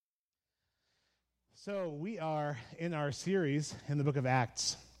So we are in our series in the book of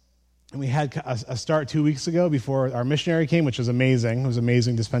Acts, and we had a start 2 weeks ago before our missionary came, which was amazing. It was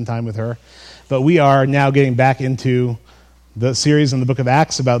amazing to spend time with her. But we are now getting back into the series in the book of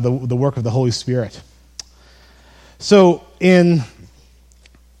Acts about the work of the Holy Spirit. So in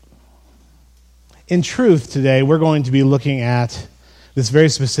truth today, we're going to be looking at this very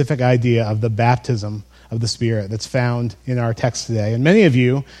specific idea of the baptism of the Spirit that's found in our text today. And many of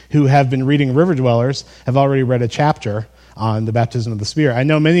you who have been reading River Dwellers have already read a chapter on the baptism of the Spirit. I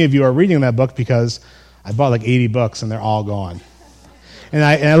know many of you are reading that book because I bought like 80 books and they're all gone. And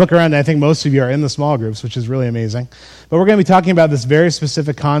I look around and I think most of you are in the small groups, which is really amazing. But we're going to be talking about this very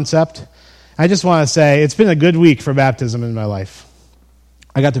specific concept. I just want to say it's been a good week for baptism in my life.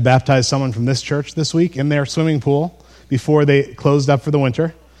 I got to baptize someone from this church this week in their swimming pool before they closed up for the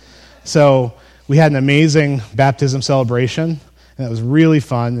winter. So we had an amazing baptism celebration, and it was really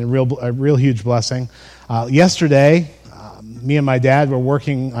fun and a real huge blessing. Yesterday, me and my dad were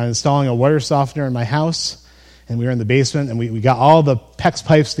working on installing a water softener in my house, and we were in the basement, and we got all the PEX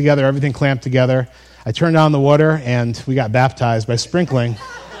pipes together, everything clamped together. I turned on the water, and we got baptized by sprinkling,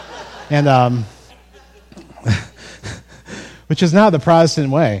 and which is not the Protestant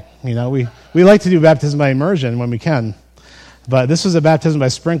way. You know, we like to do baptism by immersion when we can. But this was a baptism by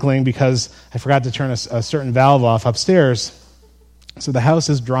sprinkling because I forgot to turn a certain valve off upstairs. So the house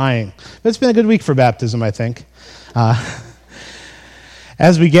is drying. But it's been a good week for baptism, I think.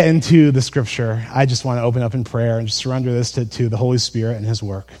 As we get into the Scripture, I just want to open up in prayer and just surrender this to the Holy Spirit and His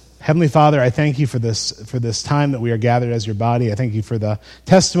work. Heavenly Father, I thank you for this time that we are gathered as your body. I thank you for the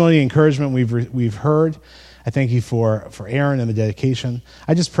testimony and encouragement we've heard. I thank you for Aaron and the dedication.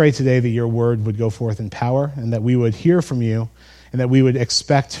 I just pray today that your word would go forth in power and that we would hear from you and that we would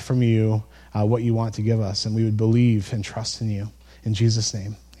expect from you what you want to give us, and we would believe and trust in you. In Jesus'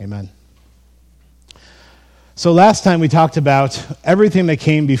 name, amen. So last time we talked about everything that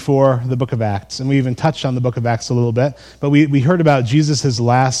came before the book of Acts, and we even touched on the book of Acts a little bit, but we heard about Jesus'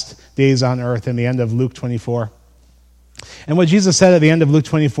 last days on earth in the end of Luke 24. And what Jesus said at the end of Luke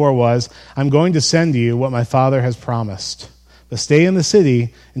 24 was, I'm going to send you what my Father has promised, but stay in the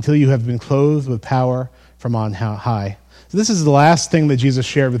city until you have been clothed with power from on high. So this is the last thing that Jesus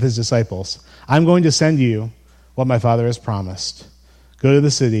shared with his disciples. I'm going to send you what my Father has promised. Go to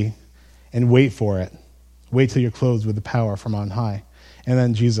the city and wait for it. Wait till you're clothed with the power from on high. And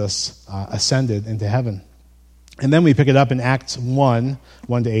then Jesus ascended into heaven. And then we pick it up in Acts 1,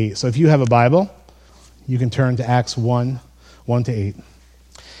 1-8. So if you have a Bible, you can turn to Acts 1, 1-8.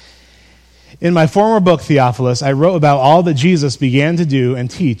 In my former book, Theophilus, I wrote about all that Jesus began to do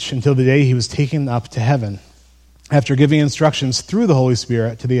and teach until the day he was taken up to heaven, after giving instructions through the Holy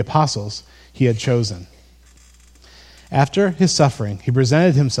Spirit to the apostles he had chosen. After his suffering, he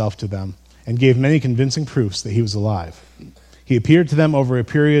presented himself to them and gave many convincing proofs that he was alive. He appeared to them over a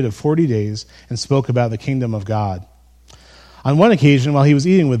period of 40 days and spoke about the kingdom of God. On one occasion, while he was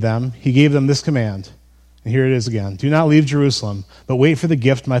eating with them, he gave them this command. And here it is again. Do not leave Jerusalem, but wait for the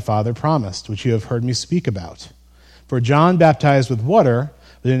gift my Father promised, which you have heard me speak about. For John baptized with water,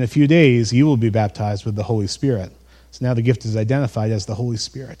 but in a few days you will be baptized with the Holy Spirit. So now the gift is identified as the Holy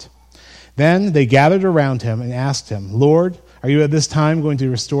Spirit. Then they gathered around him and asked him, Lord, are you at this time going to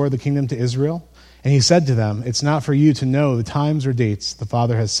restore the kingdom to Israel? And he said to them, it's not for you to know the times or dates the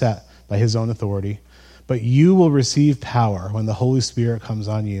Father has set by his own authority, but you will receive power when the Holy Spirit comes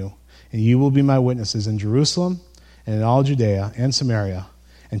on you. And you will be my witnesses in Jerusalem and in all Judea and Samaria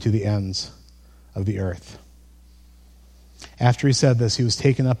and to the ends of the earth. After he said this, he was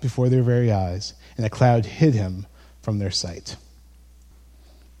taken up before their very eyes, and a cloud hid him from their sight.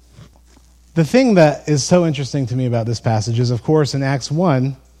 The thing that is so interesting to me about this passage is, of course, in Acts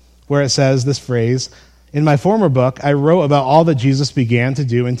 1, where it says this phrase, in my former book, I wrote about all that Jesus began to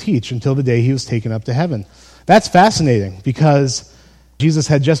do and teach until the day he was taken up to heaven. That's fascinating because Jesus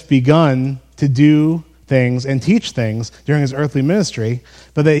had just begun to do things and teach things during his earthly ministry,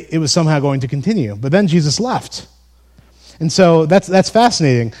 but it was somehow going to continue. But then Jesus left. And so that's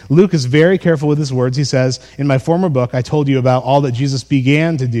fascinating. Luke is very careful with his words. He says, in my former book, I told you about all that Jesus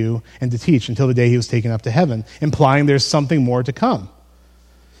began to do and to teach until the day he was taken up to heaven, implying there's something more to come.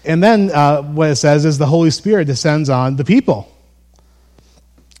 And then what it says is the Holy Spirit descends on the people.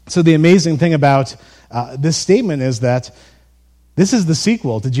 So the amazing thing about this statement is that this is the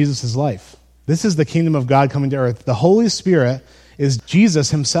sequel to Jesus' life. This is the kingdom of God coming to earth. The Holy Spirit is Jesus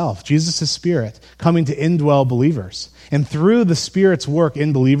himself, Jesus' Spirit, coming to indwell believers. And through the Spirit's work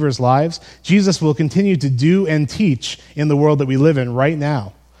in believers' lives, Jesus will continue to do and teach in the world that we live in right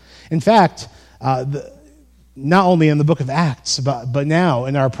now. In fact, not only in the book of Acts, but now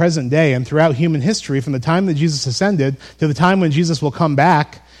in our present day and throughout human history, from the time that Jesus ascended to the time when Jesus will come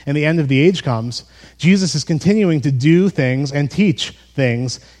back and the end of the age comes, Jesus is continuing to do things and teach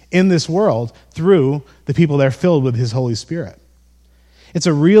things in this world through the people that are filled with his Holy Spirit. It's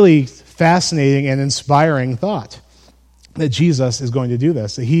a really fascinating and inspiring thought that Jesus is going to do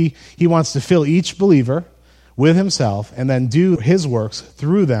this. That he wants to fill each believer with himself and then do his works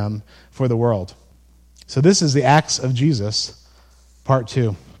through them for the world. So this is the Acts of Jesus, part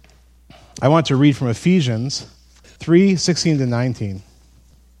 2. I want to read from Ephesians 3:16-19.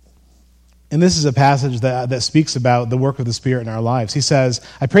 And this is a passage that speaks about the work of the Spirit in our lives. He says,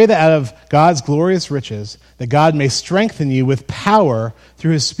 I pray that out of God's glorious riches, that God may strengthen you with power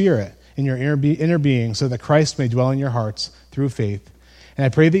through his Spirit in your inner being, so that Christ may dwell in your hearts through faith. And I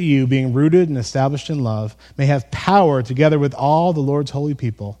pray that you, being rooted and established in love, may have power together with all the Lord's holy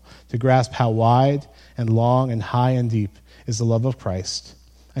people to grasp how wide and long and high and deep is the love of Christ,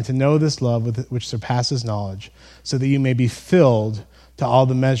 and to know this love which surpasses knowledge, so that you may be filled to all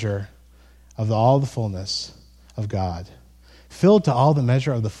the measure of all the fullness of God. Filled to all the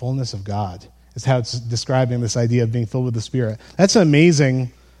measure of the fullness of God is how it's describing this idea of being filled with the Spirit. That's an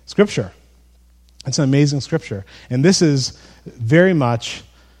amazing scripture. It's an amazing scripture. And this is very much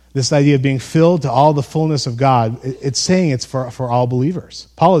this idea of being filled to all the fullness of God. It's saying it's for all believers.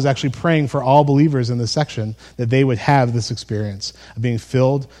 Paul is actually praying for all believers in this section that they would have this experience of being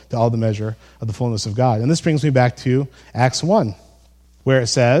filled to all the measure of the fullness of God. And this brings me back to Acts 1, where it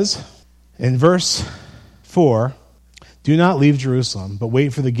says, in verse 4, do not leave Jerusalem, but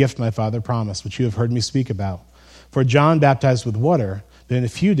wait for the gift my Father promised, which you have heard me speak about. For John baptized with water, but in a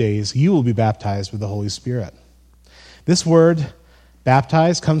few days you will be baptized with the Holy Spirit. This word,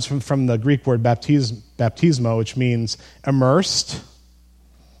 baptized, comes from the Greek word baptismo, which means immersed.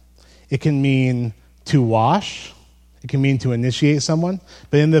 It can mean to wash. It can mean to initiate someone.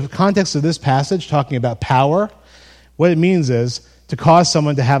 But in the context of this passage, talking about power, what it means is to cause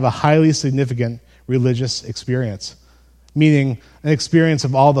someone to have a highly significant religious experience, meaning an experience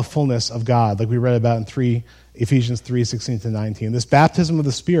of all the fullness of God, like we read about in Ephesians 3:16-19. This baptism of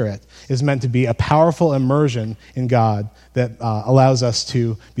the Spirit is meant to be a powerful immersion in God that allows us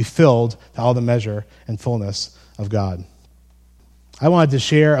to be filled to all the measure and fullness of God. I wanted to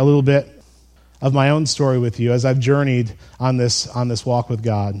share a little bit of my own story with you as I've journeyed on this walk with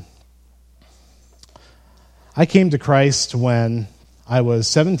God. I came to Christ when I was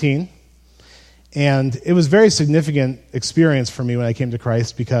 17, and it was a very significant experience for me when I came to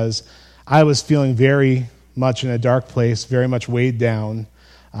Christ because I was feeling very much in a dark place, very much weighed down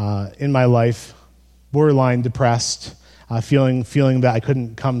in my life, borderline depressed, feeling that I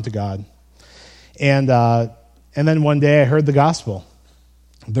couldn't come to God. And then one day I heard the gospel,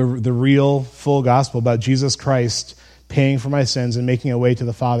 the real, full gospel about Jesus Christ paying for my sins and making a way to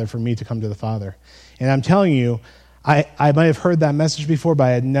the Father for me to come to the Father. And I'm telling you, I might have heard that message before, but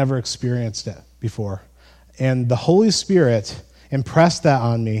I had never experienced it before. And the Holy Spirit impressed that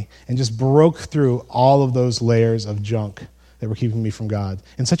on me and just broke through all of those layers of junk that were keeping me from God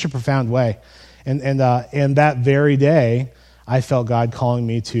in such a profound way. And that very day, I felt God calling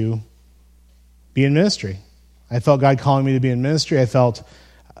me to be in ministry. I felt God calling me to be in ministry. I felt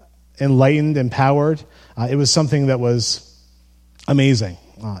enlightened, empowered. It was something that was amazing.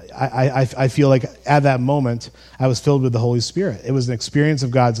 I feel like at that moment, I was filled with the Holy Spirit. It was an experience of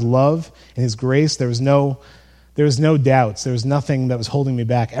God's love and his grace. There was no doubts. There was nothing that was holding me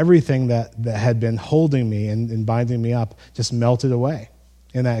back. Everything that had been holding me and binding me up just melted away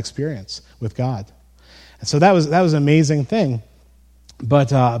in that experience with God. And so that was an amazing thing.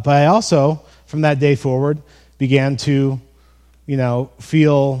 But I also, from that day forward, began to,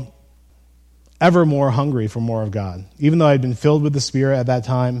 feel ever more hungry for more of God. Even though I'd been filled with the Spirit at that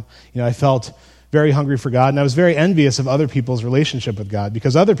time, I felt very hungry for God, and I was very envious of other people's relationship with God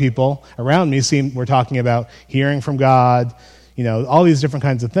because other people around me were talking about hearing from God, all these different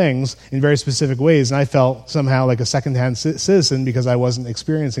kinds of things in very specific ways, and I felt somehow like a second-hand citizen because I wasn't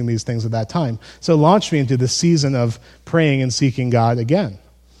experiencing these things at that time. So it launched me into this season of praying and seeking God again.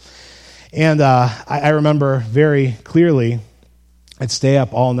 And I remember very clearly I'd stay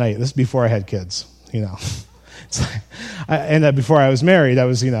up all night. This is before I had kids, And before I was married, I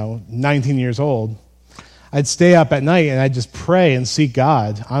was, 19 years old. I'd stay up at night and I'd just pray and seek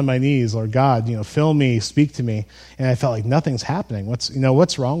God on my knees. Lord God, fill me, speak to me. And I felt like nothing's happening.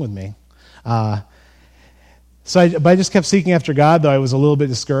 What's wrong with me? But I just kept seeking after God, though I was a little bit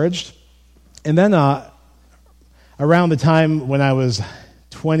discouraged. And then around the time when I was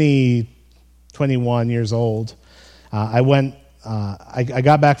 21 years old, I went I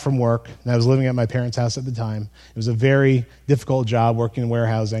got back from work, and I was living at my parents' house at the time. It was a very difficult job working in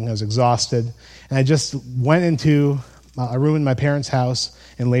warehousing. I was exhausted, and I just went into a room in my parents' house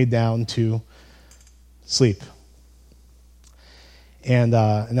and laid down to sleep. And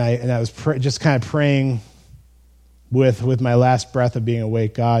I was just kind of praying with my last breath of being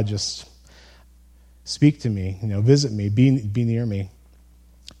awake. God, just speak to me, visit me, be near me.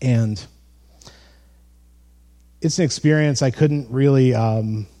 And it's an experience I couldn't really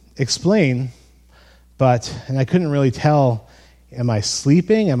explain, and I couldn't really tell, am I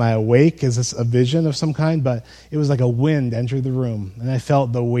sleeping? Am I awake? Is this a vision of some kind? But it was like a wind entered the room, and I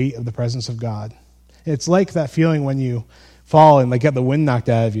felt the weight of the presence of God. It's like that feeling when you fall and get the wind knocked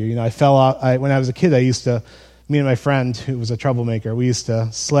out of you. I fell off. When I was a kid, me and my friend, who was a troublemaker, we used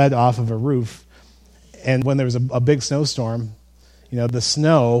to sled off of a roof, and when there was a big snowstorm, the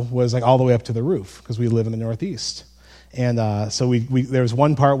snow was all the way up to the roof because we live in the Northeast. And so there was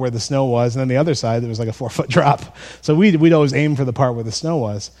one part where the snow was, and then the other side there was a 4-foot drop. So we'd always aim for the part where the snow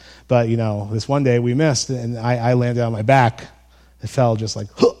was. But this one day we missed, and I landed on my back. It fell just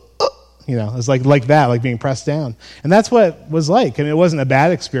it was like that, like being pressed down. And that's what it was like. I mean, it wasn't a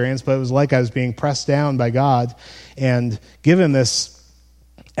bad experience, but it was like I was being pressed down by God and given this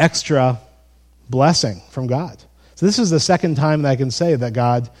extra blessing from God. So this is the second time that I can say that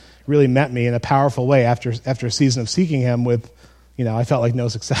God really met me in a powerful way after a season of seeking him with, I felt like no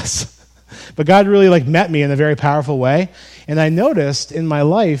success. But God really met me in a very powerful way. And I noticed in my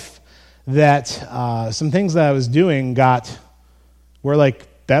life that some things that I was doing were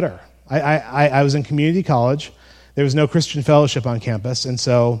better. I was in community college. There was no Christian fellowship on campus. And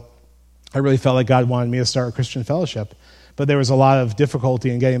so I really felt like God wanted me to start a Christian fellowship. But there was a lot of difficulty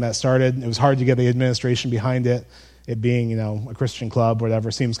in getting that started. It was hard to get the administration behind it. It being, a Christian club or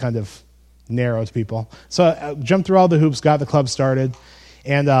whatever seems kind of narrow to people. So I jumped through all the hoops, got the club started.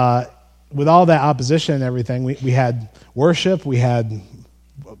 And with all that opposition and everything, we had worship. We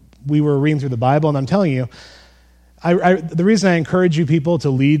were reading through the Bible. And I'm telling you, the reason I encourage you people to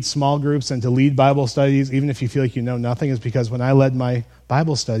lead small groups and to lead Bible studies, even if you feel like you know nothing, is because when I led my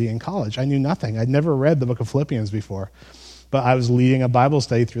Bible study in college, I knew nothing. I'd never read the book of Philippians before. But I was leading a Bible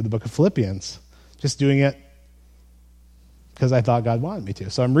study through the book of Philippians, just doing it because I thought God wanted me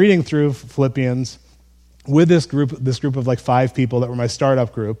to. So I'm reading through Philippians with this group of 5 people that were my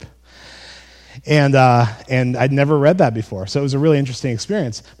startup group. And I'd never read that before. So it was a really interesting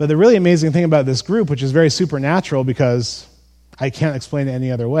experience. But the really amazing thing about this group, which is very supernatural because I can't explain it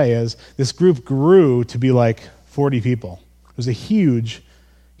any other way, is this group grew to be 40 people. It was a huge,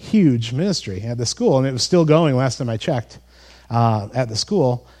 huge ministry at the school. And it was still going last time I checked at the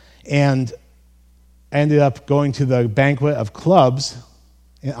school. And I ended up going to the banquet of clubs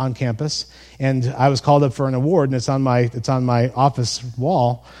on campus. And I was called up for an award, and it's on my office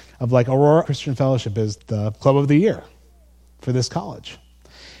wall of Aurora Christian Fellowship is the club of the year for this college.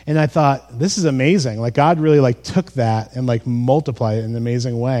 And I thought, this is amazing. God really took that and multiplied it in an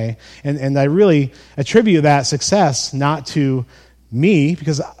amazing way. And I really attribute that success not to me,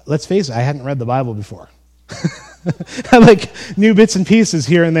 because let's face it, I hadn't read the Bible before. I knew bits and pieces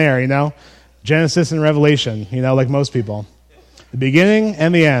here and there, Genesis and Revelation, like most people. The beginning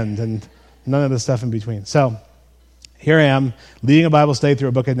and the end, and none of the stuff in between. So here I am, leading a Bible study through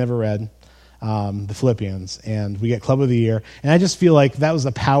a book I'd never read, the Philippians, and we get Club of the Year. And I just feel like that was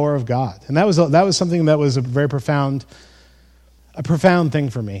the power of God. And that was something that was a very profound thing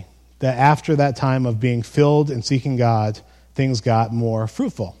for me, that after that time of being filled and seeking God, things got more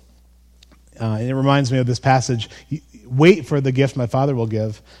fruitful. And it reminds me of this passage, wait for the gift my Father will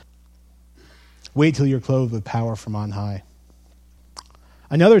give. Wait till you're clothed with power from on high.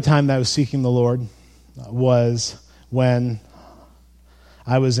 Another time that I was seeking the Lord was when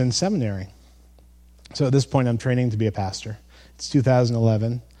I was in seminary. So at this point, I'm training to be a pastor. It's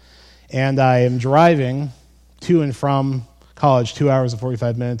 2011. And I am driving to and from college 2 hours and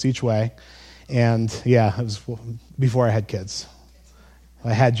 45 minutes each way. And yeah, it was before I had kids.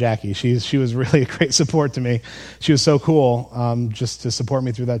 I had Jackie. She was really a great support to me. She was so cool just to support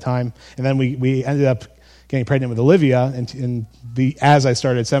me through that time. And then we ended up getting pregnant with Olivia as I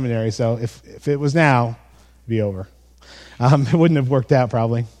started seminary. So if it was now, it'd be over. It wouldn't have worked out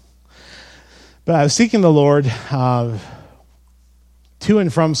probably. But I was seeking the Lord to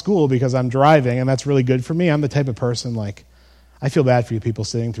and from school because I'm driving, and that's really good for me. I'm the type of person, I feel bad for you people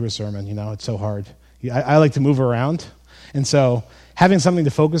sitting through a sermon. It's so hard. I like to move around. And so having something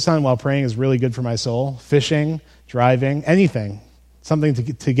to focus on while praying is really good for my soul. Fishing, driving, anything. Something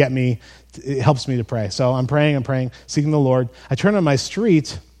to get me, it helps me to pray. So I'm praying, seeking the Lord. I turn on my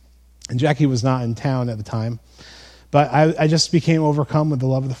street, and Jackie was not in town at the time. But I just became overcome with the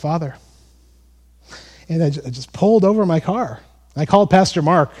love of the Father. And I just pulled over my car. I called Pastor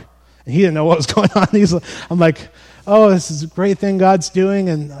Mark, and he didn't know what was going on. I'm like, oh, this is a great thing God's doing,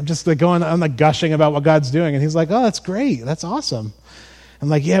 and I'm just like I'm like gushing about what God's doing. And he's like, oh, that's great. That's awesome. I'm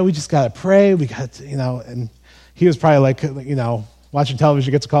like, yeah, we just got to pray. We got to, and he was probably like, watching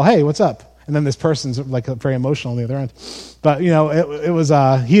television, gets a call, hey, what's up? And then this person's like very emotional on the other end. But, it was,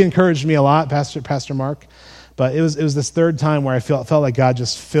 he encouraged me a lot, Pastor Mark. But it was this third time where I felt like God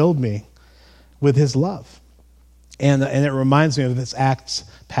just filled me with his love. And it reminds me of this Acts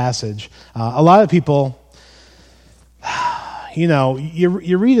passage. A lot of people,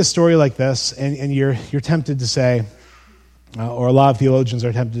 you read a story like this and you're tempted to say, or a lot of theologians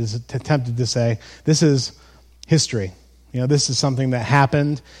are tempted to say, this is history. This is something that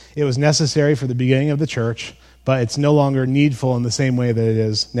happened. It was necessary for the beginning of the church, but it's no longer needful in the same way that it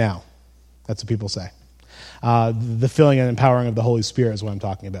is now. That's what people say. The filling and empowering of the Holy Spirit is what I'm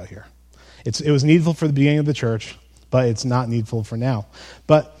talking about here. It was needful for the beginning of the church, but it's not needful for now.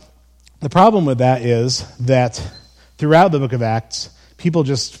 But the problem with that is that throughout the book of Acts, people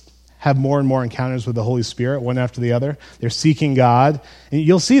just have more and more encounters with the Holy Spirit, one after the other. They're seeking God. And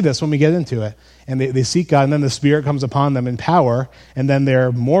you'll see this when we get into it. And they seek God, and then the Spirit comes upon them in power, and then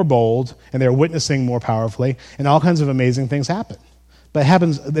they're more bold, and they're witnessing more powerfully, and all kinds of amazing things happen. But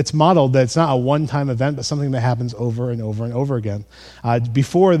it's modeled that it's not a one-time event, but something that happens over and over and over again.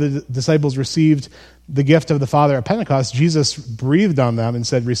 Before the disciples received the gift of the Father at Pentecost, Jesus breathed on them and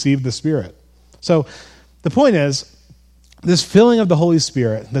said, receive the Spirit. So the point is, this filling of the Holy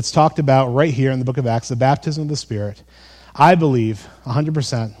Spirit that's talked about right here in the book of Acts, the baptism of the Spirit, I believe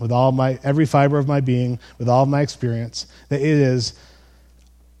 100% with every fiber of my being, with all of my experience, that it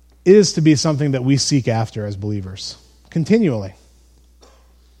is to be something that we seek after as believers continually.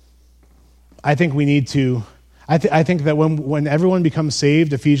 I think we need to. I think that when everyone becomes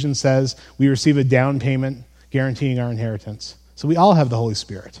saved, Ephesians says we receive a down payment guaranteeing our inheritance. So we all have the Holy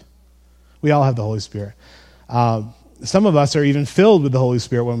Spirit. We all have the Holy Spirit. Some of us are even filled with the Holy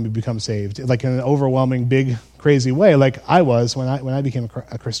Spirit when we become saved, like in an overwhelming, big, crazy way, like I was when I became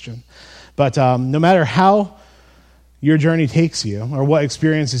a Christian. But no matter how your journey takes you or what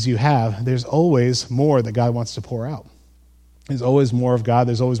experiences you have, there's always more that God wants to pour out. There's always more of God.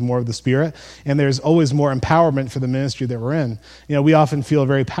 There's always more of the Spirit. And there's always more empowerment for the ministry that we're in. We often feel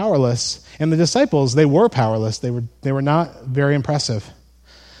very powerless. And the disciples, they were powerless. They were not very impressive.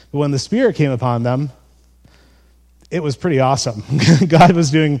 But when the Spirit came upon them, it was pretty awesome. God was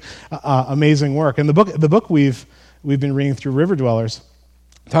doing amazing work. And the book we've been reading through, River Dwellers,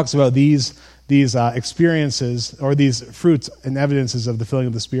 talks about these experiences or these fruits and evidences of the filling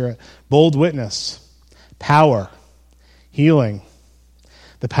of the Spirit. Bold witness, power, healing,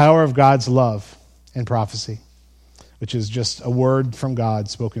 the power of God's love, and prophecy, which is just a word from God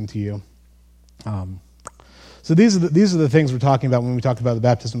spoken to you. So these are the things we're talking about when we talk about the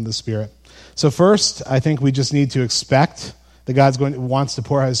baptism of the Spirit. So first, I think we just need to expect that God wants to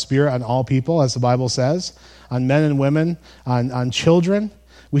pour out his Spirit on all people, as the Bible says, on men and women, on children.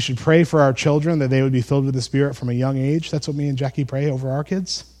 We should pray for our children that they would be filled with the Spirit from a young age. That's what me and Jackie pray over our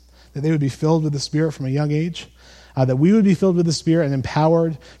kids, that they would be filled with the Spirit from a young age, that we would be filled with the Spirit and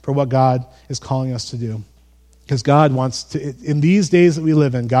empowered for what God is calling us to do. Because God wants to, in these days that we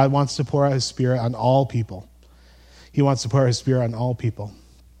live in, God wants to pour out his Spirit on all people. He wants to pour out his Spirit on all people.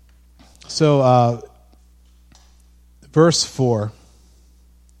 So, verse 4,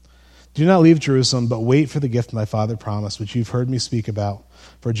 do not leave Jerusalem, but wait for the gift my Father promised, which you've heard me speak about.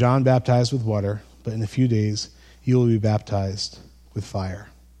 For John baptized with water, but in a few days you will be baptized with fire.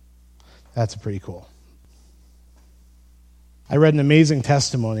 That's pretty cool. I read an amazing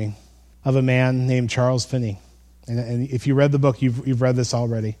testimony of a man named Charles Finney. And if you read the book, you've read this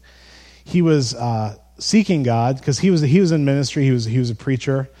already. He was seeking God because he was in ministry. He was a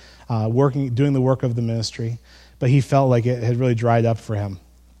preacher, doing the work of the ministry, but he felt like it had really dried up for him.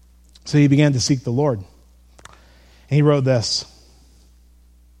 So he began to seek the Lord. And he wrote this: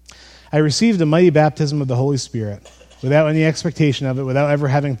 I received a mighty baptism of the Holy Spirit, without any expectation of it, without ever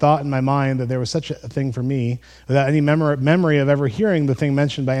having thought in my mind that there was such a thing for me, without any memory of ever hearing the thing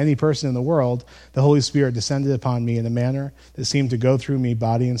mentioned by any person in the world. The Holy Spirit descended upon me in a manner that seemed to go through me,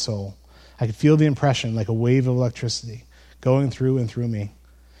 body and soul. I could feel the impression like a wave of electricity going through and through me.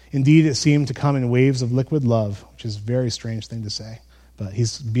 Indeed, it seemed to come in waves of liquid love, which is a very strange thing to say. But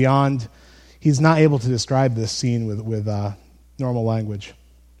he's not able to describe this scene with normal language.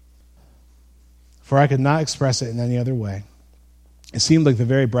 For I could not express it in any other way. It seemed like the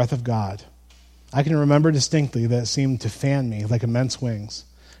very breath of God. I can remember distinctly that it seemed to fan me like immense wings.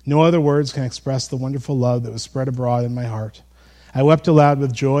 No other words can express the wonderful love that was spread abroad in my heart. I wept aloud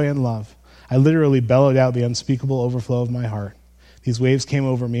with joy and love. I literally bellowed out the unspeakable overflow of my heart. These waves came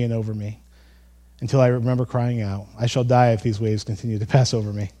over me and over me until I remember crying out, I shall die if these waves continue to pass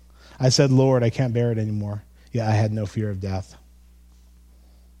over me. I said, Lord, I can't bear it anymore. Yet I had no fear of death.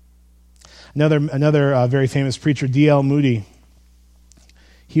 Another very famous preacher, D.L. Moody,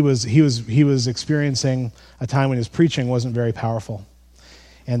 he was experiencing a time when his preaching wasn't very powerful.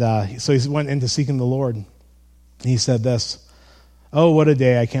 And so he went into seeking the Lord. And he said this, oh, what a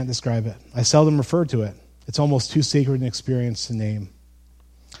day, I can't describe it. I seldom refer to it. It's almost too sacred an experience to name.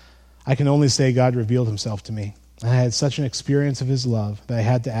 I can only say God revealed himself to me. And I had such an experience of his love that I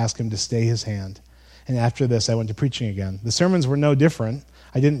had to ask him to stay his hand. And after this, I went to preaching again. The sermons were no different.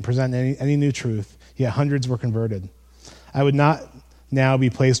 I didn't present any new truth, yet hundreds were converted. I would not now be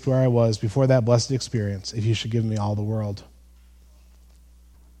placed where I was before that blessed experience if you should give me all the world.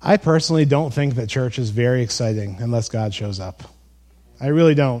 I personally don't think that church is very exciting unless God shows up. I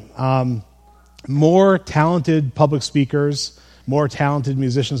really don't. More talented public speakers, more talented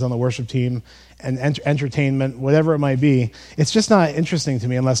musicians on the worship team, and entertainment, whatever it might be, it's just not interesting to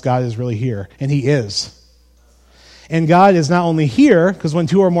me unless God is really here, and he is. And God is not only here, because when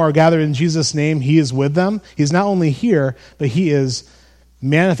two or more are gathered in Jesus' name, he is with them. He's not only here, but he is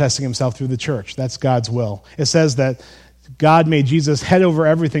manifesting himself through the church. That's God's will. It says that God made Jesus head over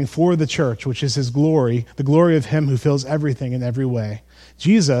everything for the church, which is his glory, the glory of him who fills everything in every way.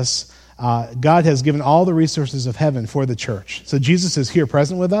 Jesus, God has given all the resources of heaven for the church. So Jesus is here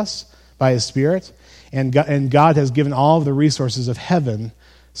present with us by his Spirit, and God has given all of the resources of heaven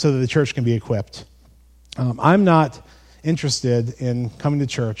so that the church can be equipped. I'm not interested in coming to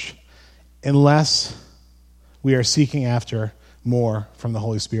church unless we are seeking after more from the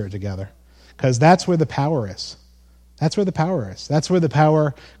Holy Spirit together, because that's where the power is. That's where the power is. That's where the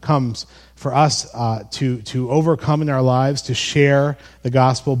power comes for us to overcome in our lives, to share the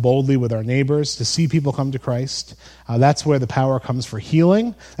gospel boldly with our neighbors, to see people come to Christ. That's where the power comes for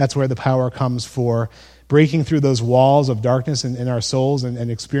healing. That's where the power comes for breaking through those walls of darkness in our souls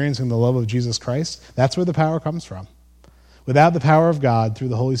and experiencing the love of Jesus Christ. That's where the power comes from. Without the power of God through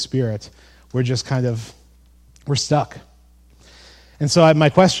the Holy Spirit, we're just we're stuck. And so my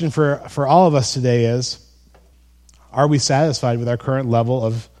question for all of us today is, are we satisfied with our current level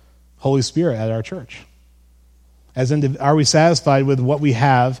of Holy Spirit at our church? Are we satisfied with what we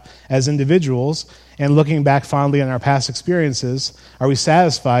have as individuals, and looking back fondly on our past experiences, are we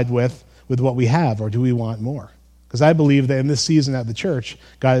satisfied with what we have, or do we want more? Because I believe that in this season at the church,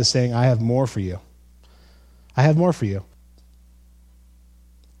 God is saying, I have more for you. I have more for you.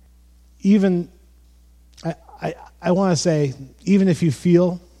 Even, I want to say, even if you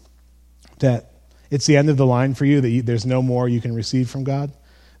feel that it's the end of the line for you, that there's no more you can receive from God,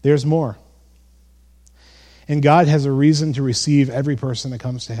 there's more. And God has a reason to receive every person that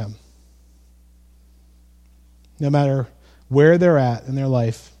comes to him. No matter where they're at in their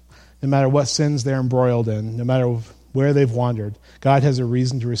life, no matter what sins they're embroiled in, no matter where they've wandered, God has a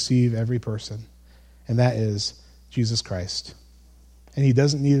reason to receive every person, and that is Jesus Christ. And he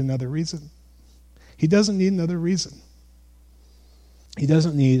doesn't need another reason. He doesn't need another reason. He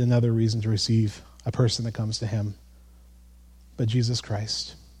doesn't need another reason to receive a person that comes to him, but Jesus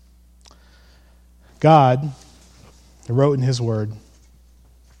Christ. God wrote in his word,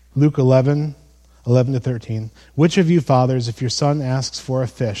 Luke 11:11-13, which of you fathers, if your son asks for a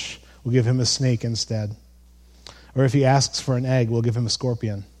fish, will give him a snake instead? Or if he asks for an egg, will give him a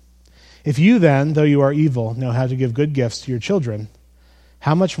scorpion? If you then, though you are evil, know how to give good gifts to your children,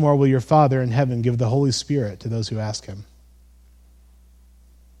 how much more will your Father in heaven give the Holy Spirit to those who ask him?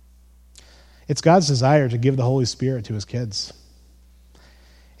 It's God's desire to give the Holy Spirit to his kids.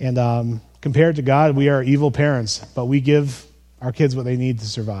 And compared to God, we are evil parents, but we give our kids what they need to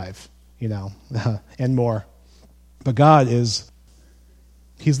survive, and more. But God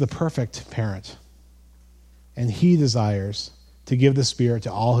he's the perfect parent. And he desires to give the Spirit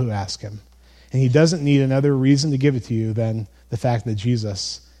to all who ask him. And he doesn't need another reason to give it to you than the fact that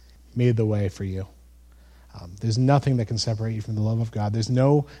Jesus made the way for you. There's nothing that can separate you from the love of God. There's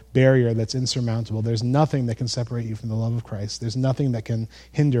no barrier that's insurmountable. There's nothing that can separate you from the love of Christ. There's nothing that can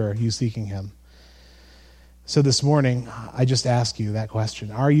hinder you seeking him. So this morning, I just ask you that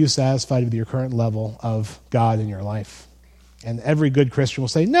question. Are you satisfied with your current level of God in your life? And every good Christian will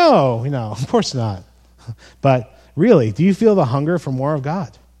say, no, of course not. But really, do you feel the hunger for more of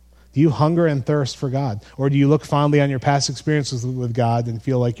God? Do you hunger and thirst for God? Or do you look fondly on your past experiences with God and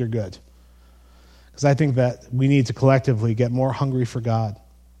feel like you're good? Because I think that we need to collectively get more hungry for God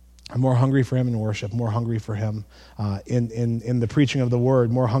are more hungry for him in worship, more hungry for him in the preaching of the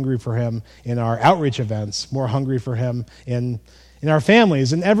word, more hungry for him in our outreach events, more hungry for him in our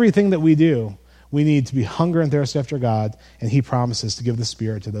families, in everything that we do. We need to be hunger and thirst after God, and he promises to give the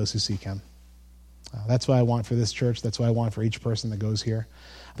Spirit to those who seek him. That's what I want for this church. That's what I want for each person that goes here.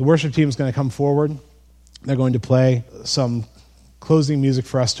 The worship team is going to come forward. They're going to play some closing music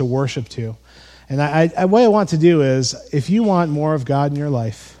for us to worship to. And what I want to do is, if you want more of God in your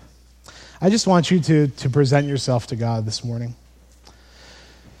life, I just want you to present yourself to God this morning.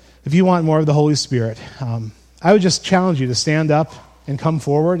 If you want more of the Holy Spirit, I would just challenge you to stand up and come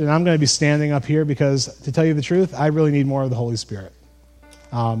forward. And I'm going to be standing up here because, to tell you the truth, I really need more of the Holy Spirit.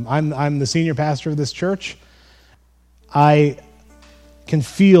 I'm the senior pastor of this church. I can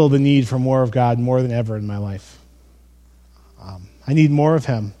feel the need for more of God more than ever in my life. I need more of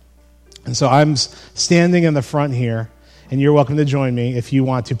him. And so I'm standing in the front here, and you're welcome to join me if you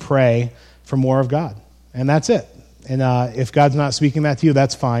want to pray for more of God. And that's it. And if God's not speaking that to you,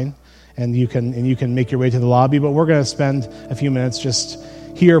 that's fine. And you can make your way to the lobby. But we're going to spend a few minutes just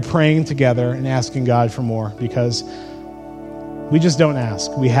here praying together and asking God for more, because we just don't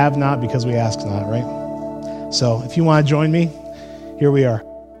ask. We have not because we ask not, right? So if you want to join me, here we are.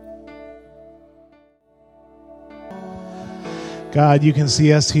 God, you can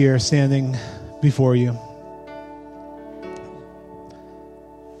see us here standing before you.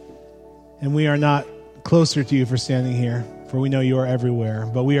 And we are not closer to you for standing here, for we know you are everywhere.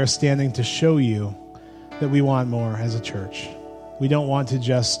 But we are standing to show you that we want more as a church. We don't want to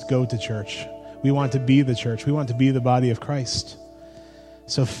just go to church. We want to be the church. We want to be the body of Christ.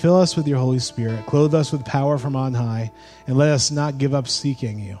 So fill us with your Holy Spirit, clothe us with power from on high, and let us not give up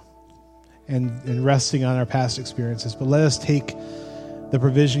seeking you and resting on our past experiences, but let us take the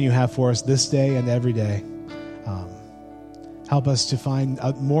provision you have for us this day and every day. Help us to find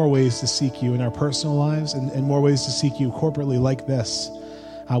more ways to seek you in our personal lives and more ways to seek you corporately like this.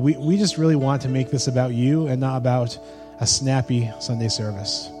 We just really want to make this about you and not about a snappy Sunday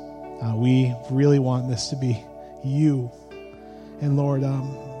service. We really want this to be you. And Lord,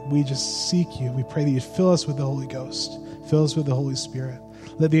 we just seek you. We pray that you fill us with the Holy Ghost. Fill us with the Holy Spirit.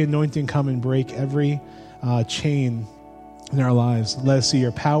 Let the anointing come and break every chain in our lives. Let us see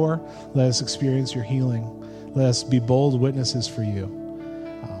your power. Let us experience your healing. Let us be bold witnesses for you.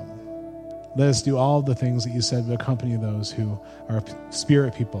 Let us do all the things that you said would accompany those who are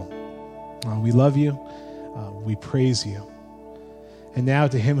spirit people. We love you. We praise you. And now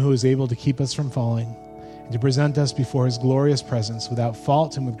to him who is able to keep us from falling and to present us before his glorious presence without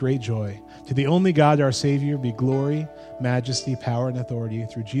fault and with great joy, to the only God, our Savior, be glory, majesty, power, and authority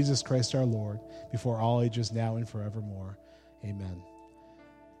through Jesus Christ our Lord, before all ages, now and forevermore. Amen.